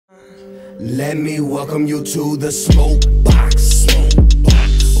Let me welcome you to the Smokebox.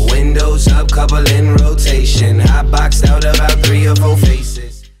 Windows up, couple in rotation. Hot boxed out about 3 or 4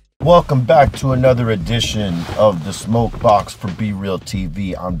 faces. Welcome back to another edition of the Smokebox for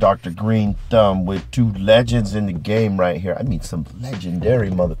BREALTV. I'm Dr. Green Thumb with 2 legends in the game right here. I mean, some legendary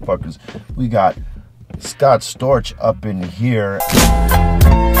motherfuckers. We got Scott Storch up in here.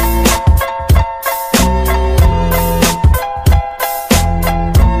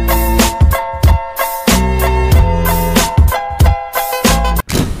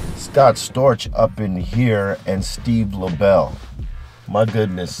 Scott Storch up in here, and Steve Lobel. My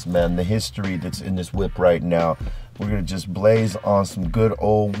goodness, man, the history that's in this whip right now. We're gonna just blaze on some good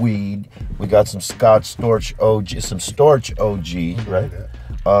old weed. We got some Scott Storch OG, some Storch OG, right?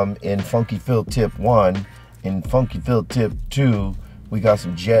 In Funky Phil Tip 1, in Funky Phil Tip 2, we got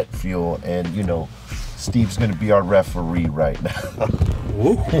some jet fuel, and you know, Steve's gonna be our referee right now.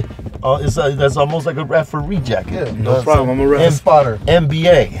 Oh, that's almost like a referee jacket. Yeah, no problem. I'm a ref spotter.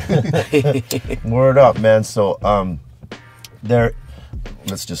 NBA. Word up, man. So, there.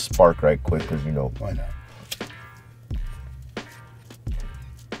 Let's just spark right quick, because you know. Why not?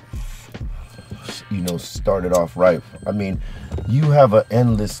 You know, started off right. I mean, you have an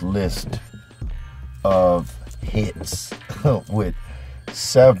endless list of hits with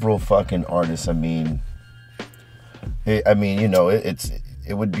several fucking artists. I mean, you know,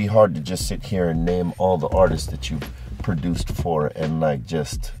 it would be hard to just sit here and name all the artists that you've produced for and like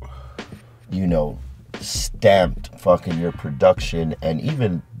just, you know, stamped fucking your production and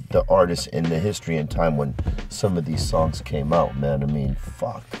even the artists in the history and time when some of these songs came out, man. I mean,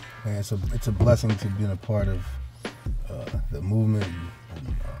 fuck. Man, it's a blessing to be a part of the movement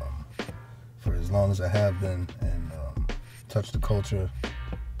and, for as long as I have been, and touch the culture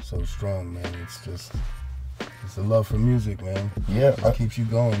so strong, man. It's the love for music, man. Yeah, it keeps you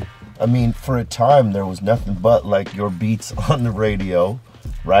going. I mean, for a time there was nothing but like your beats on the radio,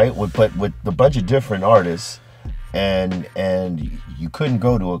 right? But with a bunch of different artists, and you couldn't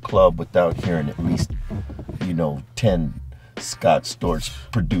go to a club without hearing at least, you know, 10 Scott Storch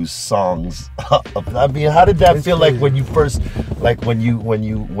produced songs. I mean, how did that feel like when you first, like when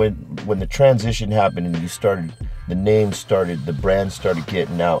the transition happened and you started, the name started, the brand started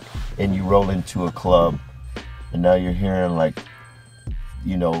getting out, and you roll into a club, and now you're hearing like,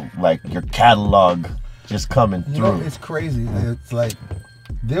 you know, like your catalog just coming through. You know, it's crazy. It's like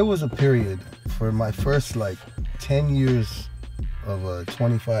there was a period for my first like 10 years of a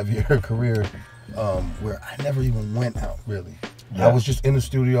 25-year career where I never even went out, really. Yeah. I was just in the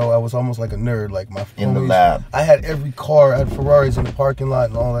studio. I was almost like a nerd, like my in the lab. I had every car. I had Ferraris in the parking lot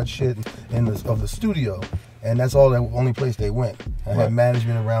and all that shit of the studio, and that's all the only place they went. I had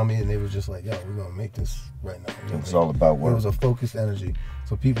management around me, and they was just like, "Yo, we're gonna make this right now." It was all about work. It was a focused energy.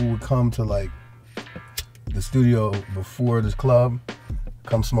 So people would come to like the studio before this club,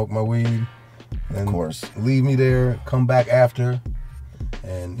 come smoke my weed, and of course leave me there, come back after,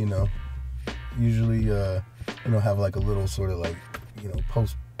 and you know, usually you know, have like a little sort of like, you know,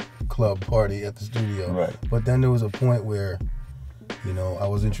 post club party at the studio. Right. But then there was a point where, you know, I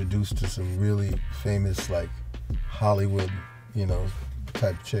was introduced to some really famous like Hollywood, you know,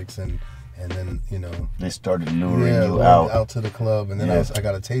 type chicks, and then, you know, they started luring you out to the club, and then I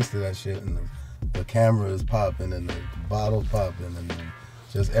got a taste of that shit, and the camera is popping, and the bottles popping, and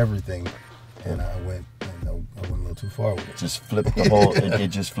just everything, and I went a little too far with it. Just flipped the whole. it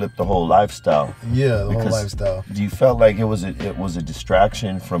just flipped the whole lifestyle. Yeah, the whole lifestyle. Do you felt like it was a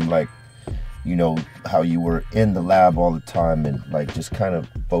distraction from like, you know, how you were in the lab all the time and like just kind of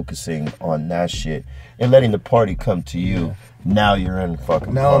focusing on that shit and letting the party come to you? Yeah. Now you're in the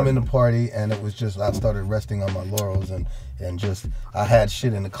fucking now party. I'm in the party, and it was just, I started resting on my laurels, and just, I had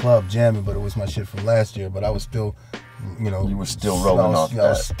shit in the club jamming, but it was my shit from last year, but I was still, you know, you were still rolling off that. I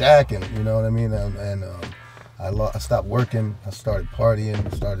was stacking, you know what I mean? And I stopped working, I started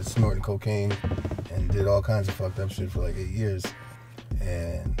partying, started snorting cocaine, and did all kinds of fucked up shit for like 8 years.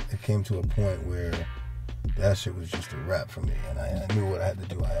 And it came to a point where that shit was just a wrap for me, and I knew what I had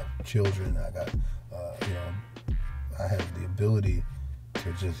to do. I had children, I got, you know, I had the ability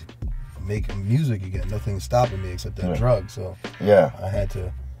to just make music again. Nothing's stopping me except that drug. So yeah, I had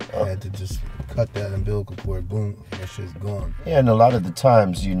to just cut that umbilical cord. Boom, that shit's gone. Yeah, and a lot of the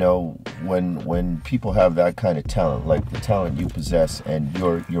times, you know, when people have that kind of talent, like the talent you possess, and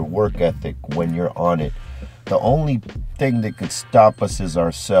your work ethic when you're on it, the only thing that could stop us is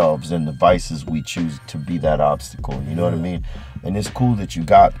ourselves and the vices we choose to be that obstacle. You know what I mean? And it's cool that you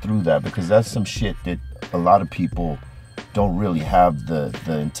got through that, because that's some shit that a lot of people don't really have the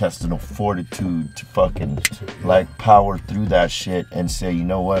intestinal fortitude to fucking like power through that shit and say, you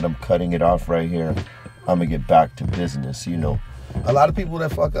know what, I'm cutting it off right here. I'm gonna get back to business, you know. A lot of people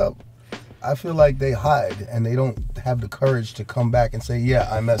that fuck up, I feel like they hide and they don't have the courage to come back and say, yeah,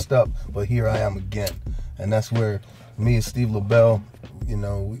 I messed up, but here I am again. And that's where me and Steve Lobel, you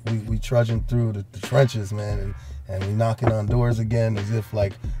know, we trudging through the trenches, man, and we knocking on doors again as if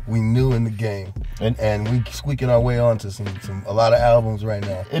like we new in the game, and we squeaking our way onto a lot of albums right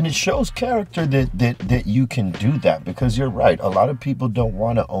now. And it shows character that you can do that, because you're right. A lot of people don't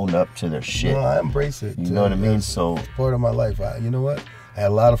want to own up to their shit. No, I embrace it. You know what I mean? So it's part of my life. You know what? I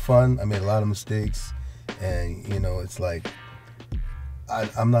had a lot of fun. I made a lot of mistakes, and you know, it's like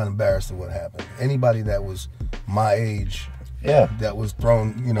I'm not embarrassed of what happened. Anybody that was my age, that was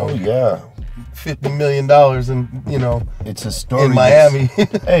thrown, you know, $50 million and, you know, it's a story in Miami.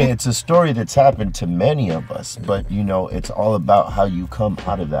 Hey, it's a story that's happened to many of us, but you know, it's all about how you come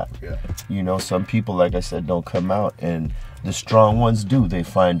out of that. You know, some people, like I said, don't come out, and the strong ones do. They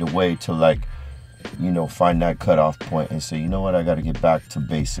find a way to, like, you know, find that cutoff point and say, you know what, I got to get back to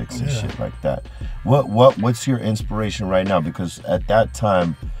basics and shit like that. What's your inspiration right now? Because at that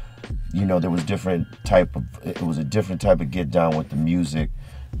time, you know, there was it was a different type of get down with the music.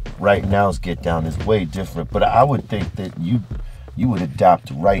 Right now's get down is way different, but I would think that you would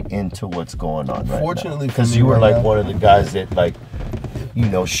adapt right into what's going on right Fortunately, now, because you were like one of the guys that, like, you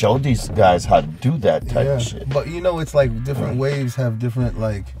know, showed these guys how to do that type of shit. But you know, it's like different waves have different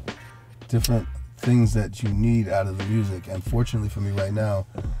things that you need out of the music, and fortunately for me right now,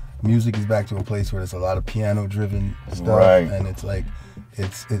 music is back to a place where there's a lot of piano driven stuff, and it's like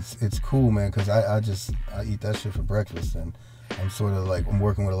it's cool, man, because I eat that shit for breakfast, and I'm sort of like, I'm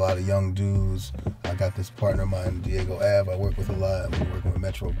working with a lot of young dudes. I got this partner of mine, Diego Ave, I work with a lot. I'm working with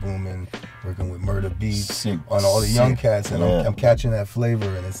Metro Boomin, working with Murder Beats, on all the young cats, and I'm catching that flavor,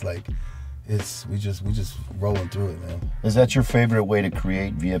 and it's like, we just rolling through it, man. Is that your favorite way to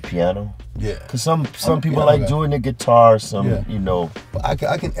create, via piano? Yeah. Because some people like doing the guitar, you know. But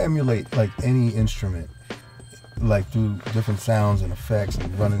I can emulate like any instrument, like through different sounds and effects,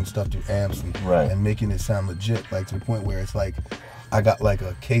 and running stuff through amps and making it sound legit, like to the point where it's like I got like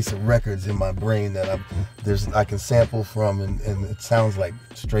a case of records in my brain that I can sample from, and it sounds like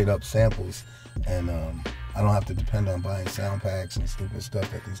straight up samples, and I don't have to depend on buying sound packs and stupid stuff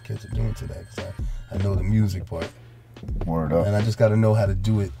that these kids are doing today, because I know the music part. Word up. And I just got to know how to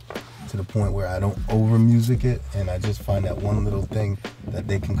do it to the point where I don't over music it, and I just find that one little thing that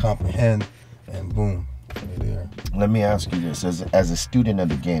they can comprehend, and boom, they're there. Let me ask you this, as a student of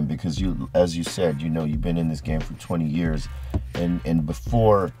the game, because you, as you said, you know, you've been in this game for 20 years, and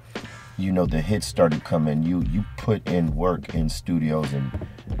before, you know, the hits started coming, you put in work in studios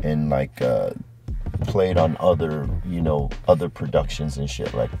and like played on other productions and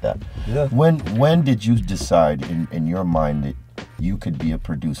shit like that. Yeah. When did you decide in your mind that you could be a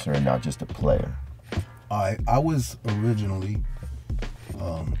producer and not just a player? I was originally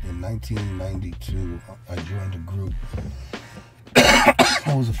in 1992. I joined a group.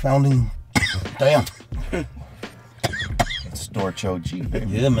 I was a founding. Damn. Storch OG, baby.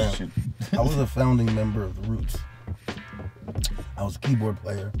 Yeah, man. I was a founding member of the Roots. I was a keyboard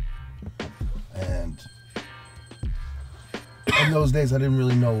player. And in those days, I didn't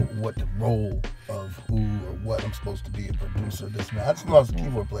really know what the role of who or what I'm supposed to be, a producer, this and that. I just knew I was a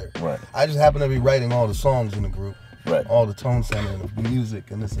keyboard player. Right. I just happened to be writing all the songs in the group, right, all the tone centering of the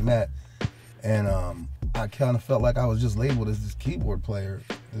music and this and that. And I kind of felt like I was just labeled as this keyboard player,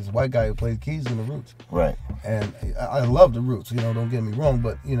 this white guy who plays keys in the Roots. Right. And I love the Roots, you know, don't get me wrong,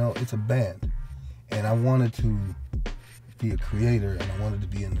 but, you know, it's a band. And I wanted to be a creator, and I wanted to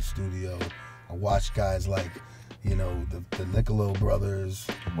be in the studio. I watched guys like, you know, the Niccolo brothers.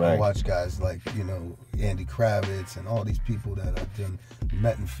 Right. I watched guys like, you know, Andy Kravitz and all these people that I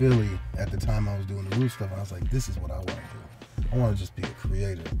met in Philly at the time I was doing the Roots stuff. And I was like, this is what I want to do. I want to just be a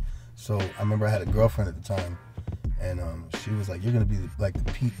creator. So I remember I had a girlfriend at the time, and she was like, you're going to be like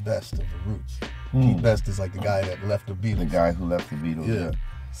the Pete Best of the Roots. Pete Best is like the guy that left the Beatles. The guy who left the Beatles, yeah.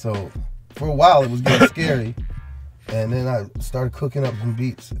 So for a while it was getting scary. And then I started cooking up some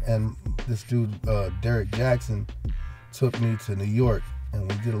beats, and this dude, Derek Jackson, took me to New York, and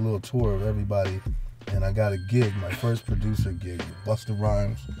we did a little tour of everybody, and I got a gig, my first producer gig with Busta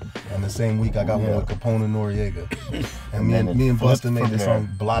Rhymes, and the same week I got one with Capone and Noriega. And me and Busta made this song,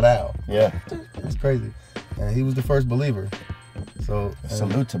 Blot Out. Yeah. It was crazy. And he was the first believer. So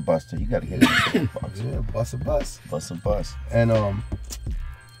salute to Busta. You gotta get it. Yeah, Busta Bus. Busta Bus.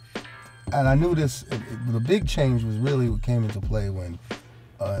 And I knew this, the big change was really what came into play when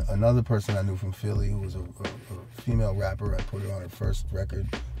another person I knew from Philly who was a female rapper. I put her on her first record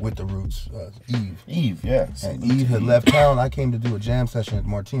with the Roots, Eve. Eve, yeah. And Eve had left town. I came to do a jam session at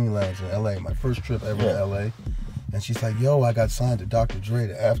Martini Lounge in L.A., my first trip ever to L.A. And she's like, yo, I got signed to Dr. Dre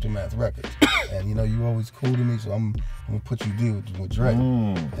to Aftermath Records. And, you know, you always cool to me, so I'm going to put you deal with Dre.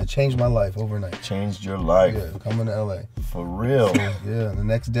 It changed my life overnight. Changed your life. Yeah, coming to L.A. For real. So, yeah, the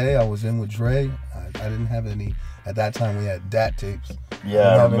next day I was in with Dre. I didn't have any, at that time we had DAT tapes.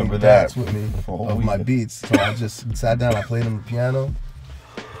 Yeah, I remember that. With me of my beats. So I just sat down, I played him the piano.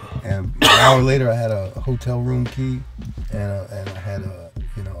 And an hour later I had a hotel room key and I had a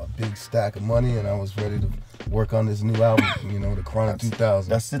big stack of money, and I was ready to work on this new album, you know, the Chronic 2000.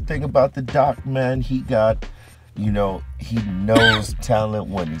 That's the thing about the Doc, man. He got, you know, he knows talent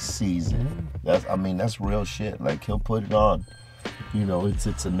when he sees it. That's real shit. Like, he'll put it on. You know, it's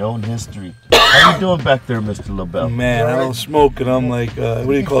a known history. How you doing back there, Mr. Lobel? Man, I don't smoke, and I'm like, what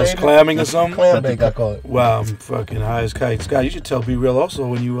do you call it, clamming or something? Clam bake, I call it. Wow, I'm fucking high as kites. Scott, you should tell Be Real also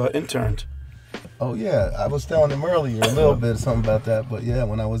when you interned. Oh yeah, I was telling him earlier a little bit something about that, but yeah,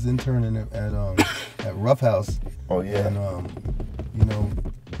 when I was interning at Rough House. Oh yeah. And you know,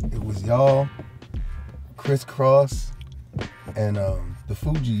 it was y'all, Crisscross, and the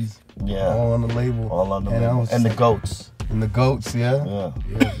Fugees. Yeah. All on the label. All on the label. And the Goats. And the Goats, yeah.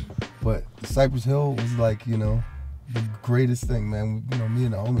 Yeah. But Cypress Hill was like, you know, the greatest thing, man. You know, me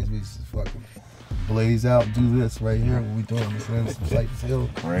and the homies, we used to fucking blaze out, do this right here. What we doing? This is Cypress Hill.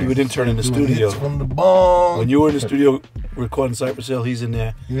 You would intern in the studio. Hits from the bomb. When you were in the studio recording Cypress Hill, he's in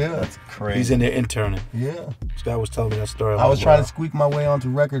there. Yeah. That's crazy. He's in there interning. Yeah. Scott was telling me that story. I was trying to squeak my way onto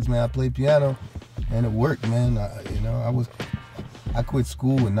records, man. I played piano, and it worked, man. I quit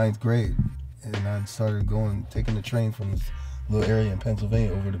school in 9th grade, and I started taking the train from this little area in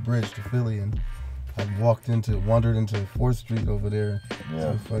Pennsylvania over the bridge to Philly, and I wandered into 4th Street over there.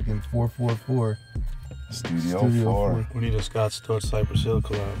 Yeah. To fucking 444. Studio 4. We need a Scott Storch Cypress Hill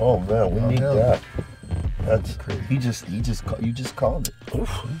collab. Oh man, we need that. That's crazy. You just called it.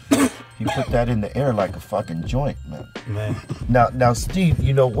 He put that in the air like a fucking joint, man. Now, Steve,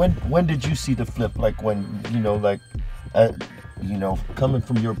 you know, when did you see the flip? Like when, you know, like, you know, coming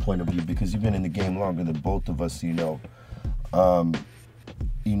from your point of view, because you've been in the game longer than both of us, you know.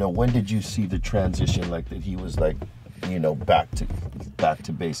 You know, when did you see the transition, like that he was like, you know, back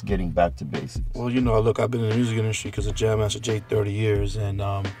to base, getting back to basics? Well, you know, look, I've been in the music industry because of Jam Master Jay 30 years, and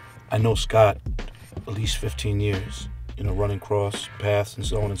I know Scott at least 15 years, you know, running cross paths and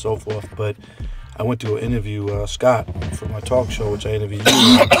so on and so forth. But I went to interview Scott for my talk show, which I interviewed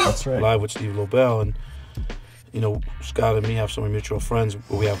you That's right. live with Steve Lobel, and you know, Scott and me have so many mutual friends,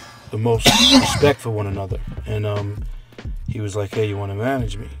 but we have the most respect for one another. And he was like, hey, you want to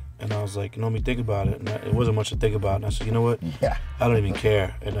manage me? And I was like, you know, let me think about it. And it wasn't much to think about. And I said, you know what? Yeah. I don't even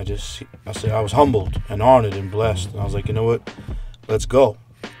care. And I said, I was humbled and honored and blessed. And I was like, you know what? Let's go.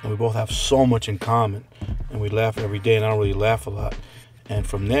 And we both have so much in common. And we laugh every day, and I don't really laugh a lot. And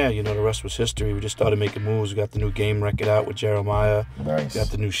from there, you know, the rest was history. We just started making moves. We got the new Game record out with Jeremiah. Nice. We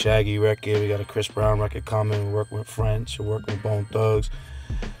got the new Shaggy record. We got a Chris Brown record coming. We're working with French. We're working with Bone Thugs.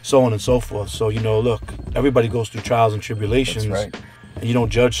 So on and so forth. So, you know, look, everybody goes through trials and tribulations. That's right. And you don't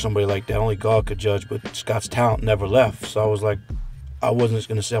judge somebody like that. Only God could judge. But Scott's talent never left. So I was like, I wasn't just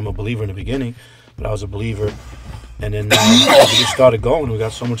going to say I'm a believer in the beginning, but I was a believer. And then we just started going. We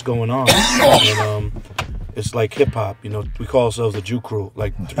got so much going on. And it's like hip hop. You know, we call ourselves the Jew Crew.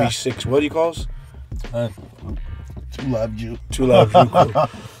 Like 3-6. What do you call us? 2 Live Jew. 2 Live Jew Crew.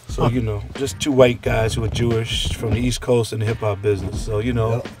 So, you know, just 2 white guys who are Jewish from the East Coast in the hip hop business. So, you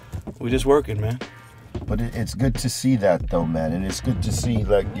know, we just working, man. But it's good to see that, though, man. And it's good to see,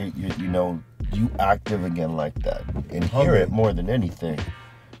 like, you know, you active again like that. And hear it more than anything.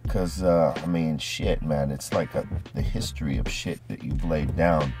 Because, I mean, shit, man. It's like the history of shit that you've laid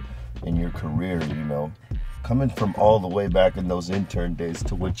down in your career, you know. Coming from all the way back in those intern days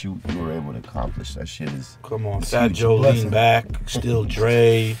to what you were able to accomplish, that shit is... Come on, Fat Joe, Lean Back, Still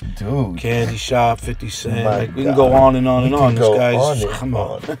Dre, dude, Candy Shop, 50 Cent. Like, we can go on and on and on. This guy's... Come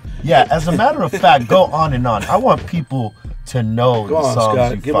on. Yeah, as a matter of fact, go on and on. I want people to know go the on, songs.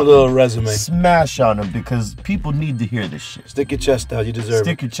 Scott. Give a little resume. Smash on them, because people need to hear this shit. Stick your chest out. You deserve it.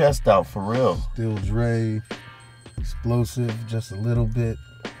 Stick your chest out, for real. Still Dre, Explosive, just a little bit.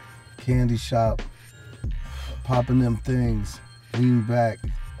 Candy Shop, Popping Them Things, Lean Back,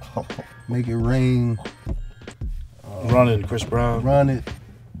 Make It Rain. Running, Chris Brown. Run It,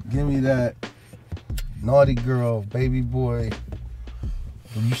 Give Me That. Naughty Girl, Baby Boy.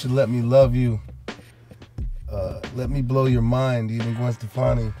 You Should Let Me Love You. Let Me Blow Your Mind, even Gwen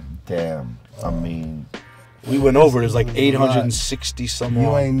Stefani. Damn. I mean, We went over. It was like 860 some You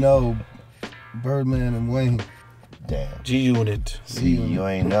more. ain't know Birdman and Wayne. Damn. G-Unit. See, you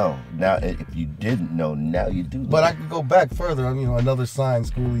ain't know. Now, if you didn't know, now you do know. But I could go back further. Another sign,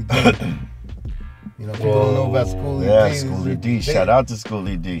 Schoolie D. People don't know about Schoolie D. Yeah, Schoolie D. Shout out to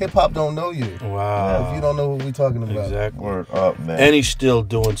Schoolie D. Hip hop don't know you. Wow. If you don't know what we talking about. Exactly. Word up, man. And he's still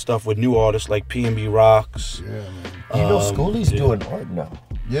doing stuff with new artists like P&B Rocks. Yeah, man. You know, Schoolie's doing art now.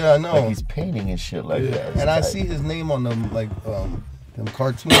 Yeah, I know. Like he's painting and shit like that. And I see his name on them, like, them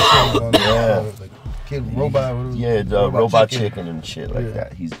cartoon shows on like Kid Robot. Yeah, the Robot Chicken and shit like Yeah.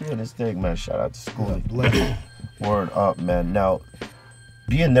 that. He's doing his thing, man. Shout out to Schoolie. Bless. Word up, man. Now,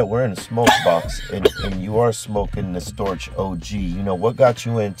 being that we're in a smoke box and you are smoking the Storch OG, what got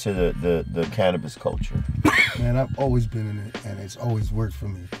you into the cannabis culture? Man, I've always been in it, and it's always worked for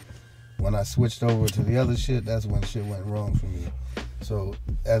me. When I switched over to the other shit, that's when shit went wrong for me. So,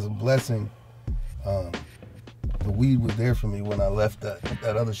 as a blessing, the weed was there for me when I left that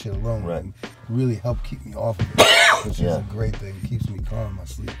other shit alone. Right. And really helped keep me off of it, which is Yeah. a great thing. It keeps me calm. I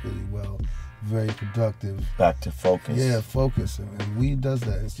sleep really well. Very productive. Back to focus. Yeah, focus. And weed does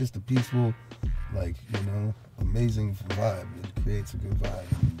that. It's just a peaceful, amazing vibe. It creates a good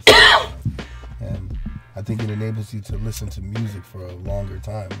vibe. And I think it enables you to listen to music for a longer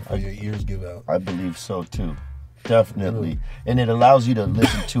time before your ears give out. I believe so too. Definitely. And it allows you to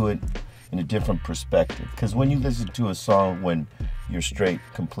listen to it in a different perspective. Because when you listen to a song when you're straight,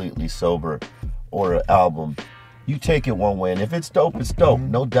 completely sober, or an album, you take it one way. And if it's dope, it's dope,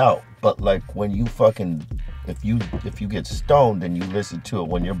 no doubt. But like when you if you get stoned and you listen to it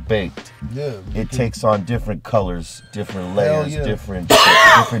when you're baked, it takes on different colors, different layers, different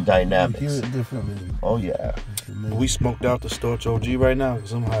dynamics. You hear it differently. Oh yeah. We smoked out the Storch OG right now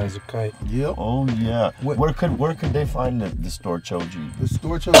because I'm high as a kite. Yep. Oh yeah. Where could they find the Storch OG? The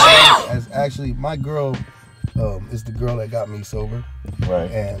Storch OG is actually my girl. Is the girl that got me sober.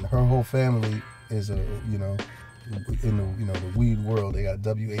 Right. And her whole family is in the weed world. They got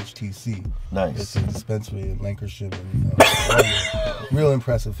WHTC. Nice. It's a dispensary in Lancashire, and real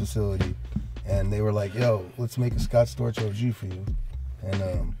impressive facility. And they were like, "Yo, let's make a Scott Storch OG for you."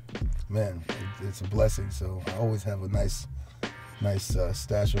 And man, it's a blessing. So I always have a nice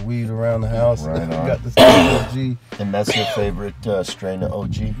stash of weed around the house. Right on. Got the Storch OG. And that's your favorite strain of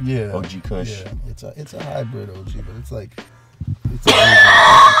OG? Yeah. OG Kush. Yeah, it's a hybrid OG, but it's amazing.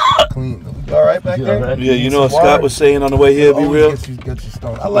 Clean. You all right back there? Right. Yeah, you know what Scott was saying on the way here, be real? Get you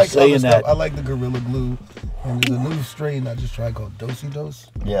stoned. I like saying other stuff. that. I like the Gorilla Glue. And there's a new strain I just tried called Dosey Dose.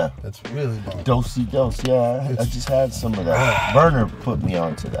 Yeah. That's really bomb. Dosey Dose. Yeah, I just had some of that. Burner put me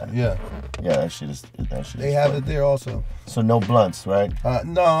onto that. Yeah. Yeah, that shit is. They have it there also. So no blunts, right?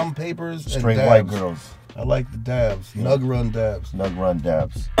 No, I'm papers Straight and white dabs. girls. I like the dabs. Nug run dabs. Nug run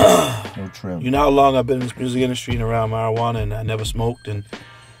dabs. No trim. You know how long I've been in this music industry and around marijuana, and I never smoked, and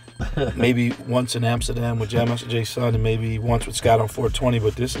maybe once in Amsterdam with Jam Master Jay's son, and maybe once with Scott on 420,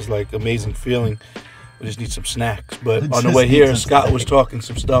 but this is like amazing feeling. We just need some snacks. But on the way here, Scott was talking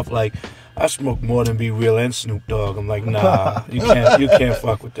some stuff like, I smoke more than Be Real and Snoop Dogg. I'm like, nah, you can't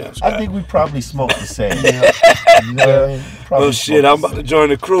fuck with that, Scott. I think we probably smoke the same. You know what I mean? Oh shit, I'm about to join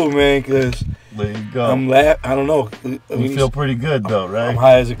the crew, man, because there you go. I don't know. You feel pretty good though, right? I'm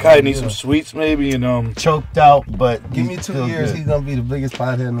high as a kite. Need some sweets, maybe, and choked out, but Give me 2 still years, good. he's gonna be the biggest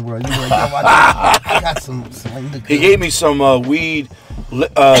pothead in the world. He's like, yo, I got some indica. he gave me some weed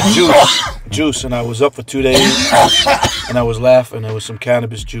juice, and I was up for 2 days, and I was laughing. There was some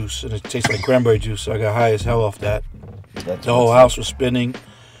cannabis juice, and it tastes like cranberry juice, so I got high as hell off that. That's The whole what's house was spinning,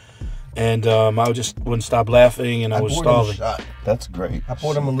 and I just wouldn't stop laughing, and I was poured him a starving. shot. That's great. I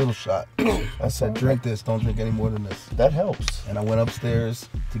poured him a little shot. I said, drink this, don't drink any more than this. That helps. And I went upstairs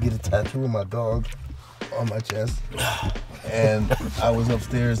to get a tattoo of my dog on my chest. And I was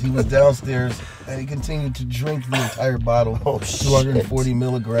upstairs. He was downstairs, and he continued to drink the entire bottle. Oh, 240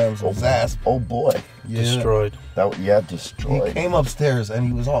 milligrams of Zasp. Oh boy. Yeah. Destroyed. He Destroyed. came upstairs, and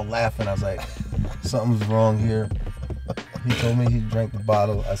he was all laughing. I was like, something's wrong here. He told me he drank the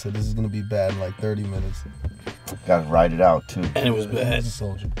bottle. I said, this is going to be bad in like 30 minutes. Gotta ride it out too. And it was He bad. was a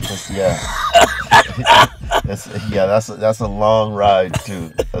soldier. That's a long ride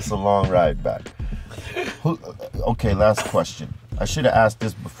too. That's a long ride back. Okay, last question. I should have asked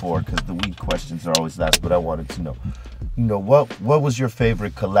this before because the weed questions are always last, but I wanted to know. You know, what was your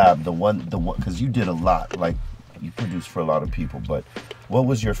favorite collab? The one because you did a lot. Like you produced for a lot of people, but what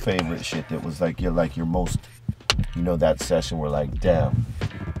was your favorite shit that was like your most, that session where like, damn,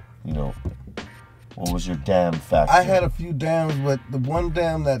 what was your damn factor? I had a few dams, but the one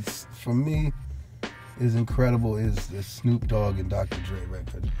dam that's for me is incredible is the Snoop Dogg and Dr. Dre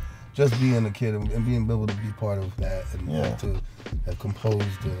record. just being a kid and being able to be part of that and to have composed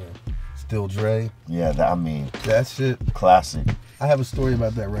Still Dre. Yeah, that shit. Classic. I have a story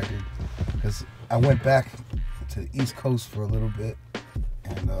about that record because I went back to the East Coast for a little bit,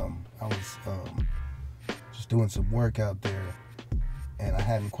 and I was just doing some work out there, and I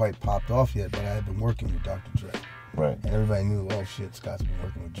hadn't quite popped off yet, but I had been working with Dr. Dre. Right. And everybody knew, oh shit, Scott's been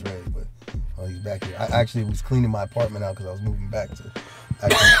working with Dre, but he's back here. I actually was cleaning my apartment out because I was moving back to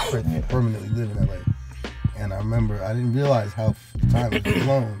actually permanently live in LA. And I remember I didn't realize how time had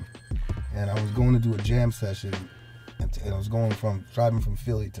flown. And I was going to do a jam session, and I was driving from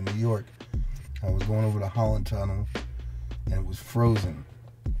Philly to New York. I was going over the Holland Tunnel, and it was frozen.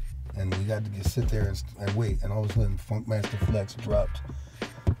 And we got to just sit there and wait. And all of a sudden, Funkmaster Flex dropped.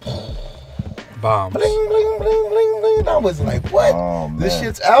 Bombs. Bling, bling, bling, bling, bling. I was like, what? Oh, man. This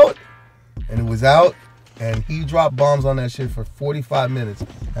shit's out? And it was out. And he dropped bombs on that shit for 45 minutes.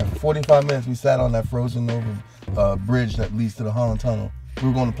 And for 45 minutes, we sat on that frozen over bridge that leads to the Holland Tunnel. We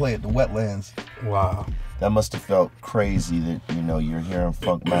were going to play at the wetlands. Wow. That must have felt crazy that, you're hearing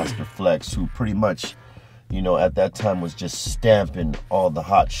Funkmaster Flex, who pretty much, at that time was just stamping all the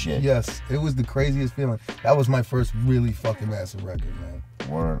hot shit. Yes, it was the craziest feeling. That was my first really fucking massive record, man.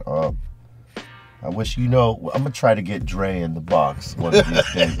 Word up. I wish, I'm going to try to get Dre in the box one of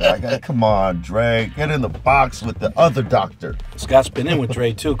these days. Come on, Dre, get in the box with the other doctor. Scott's been in with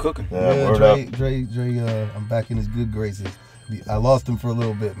Dre, too, cooking. Yeah, word up. Dre, I'm back in his good graces. I lost him for a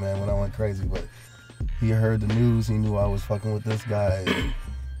little bit, man, when I went crazy, but he heard the news. He knew I was fucking with this guy. And,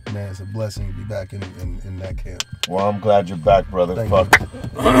 man, it's a blessing to be back in that camp. Well, I'm glad you're back, brother. They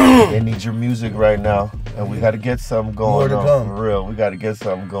need your music right now, and we got to get something going on. For real, we got to get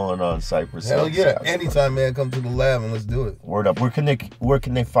something going on, Cypress. Hell yeah! Anytime, man, come to the lab and let's do it. Word up. Where can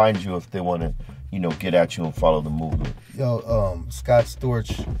they find you if they want to, get at you and follow the movement? Yo,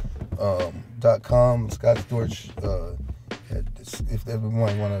 ScottStorch.com. Scott Storch. If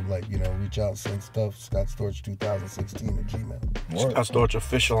everyone want to reach out, send stuff, Scott Storch 2016 at Gmail. Scott Storch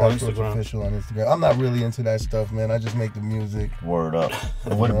official on Instagram. Storch official on Instagram. I'm not really into that stuff, man. I just make the music. Word up.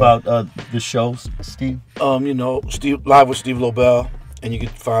 And what about the shows, Steve? Steve live with Steve Lobel, and you can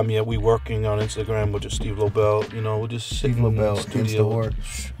find me at We Working on Instagram with just Steve Lobel. We're just sitting Steve Lobel, in the studio.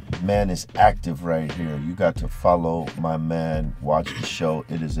 Man is active right here. You got to follow my man. Watch the show.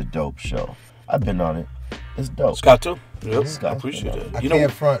 It is a dope show. I've been on it. It's dope. Scott too? Yep. Scott, I appreciate that. I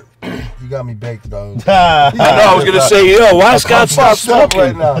can't front. You got me baked, though. I know, I was going to say, why Scott stop smoking?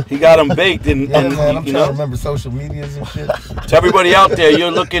 Right now. He got him baked. And, man, I'm trying to remember social medias and shit. To everybody out there,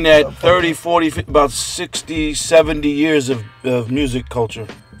 you're looking at 30, 40, 50, about 60, 70 years of music culture.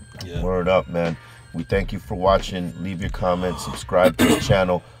 Yeah. Word up, man. We thank you for watching. Leave your comments. Subscribe to the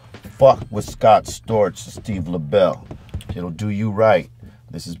channel. Fuck with Scott Storch, Steve Lobel. It'll do you right.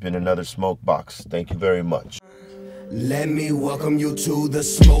 This has been another Smokebox. Thank you very much. Let me welcome you to the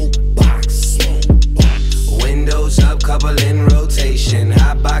Smokebox. Windows up, couple in rotation.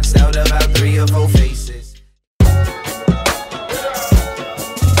 Hot boxed out about 3 or 4 faces.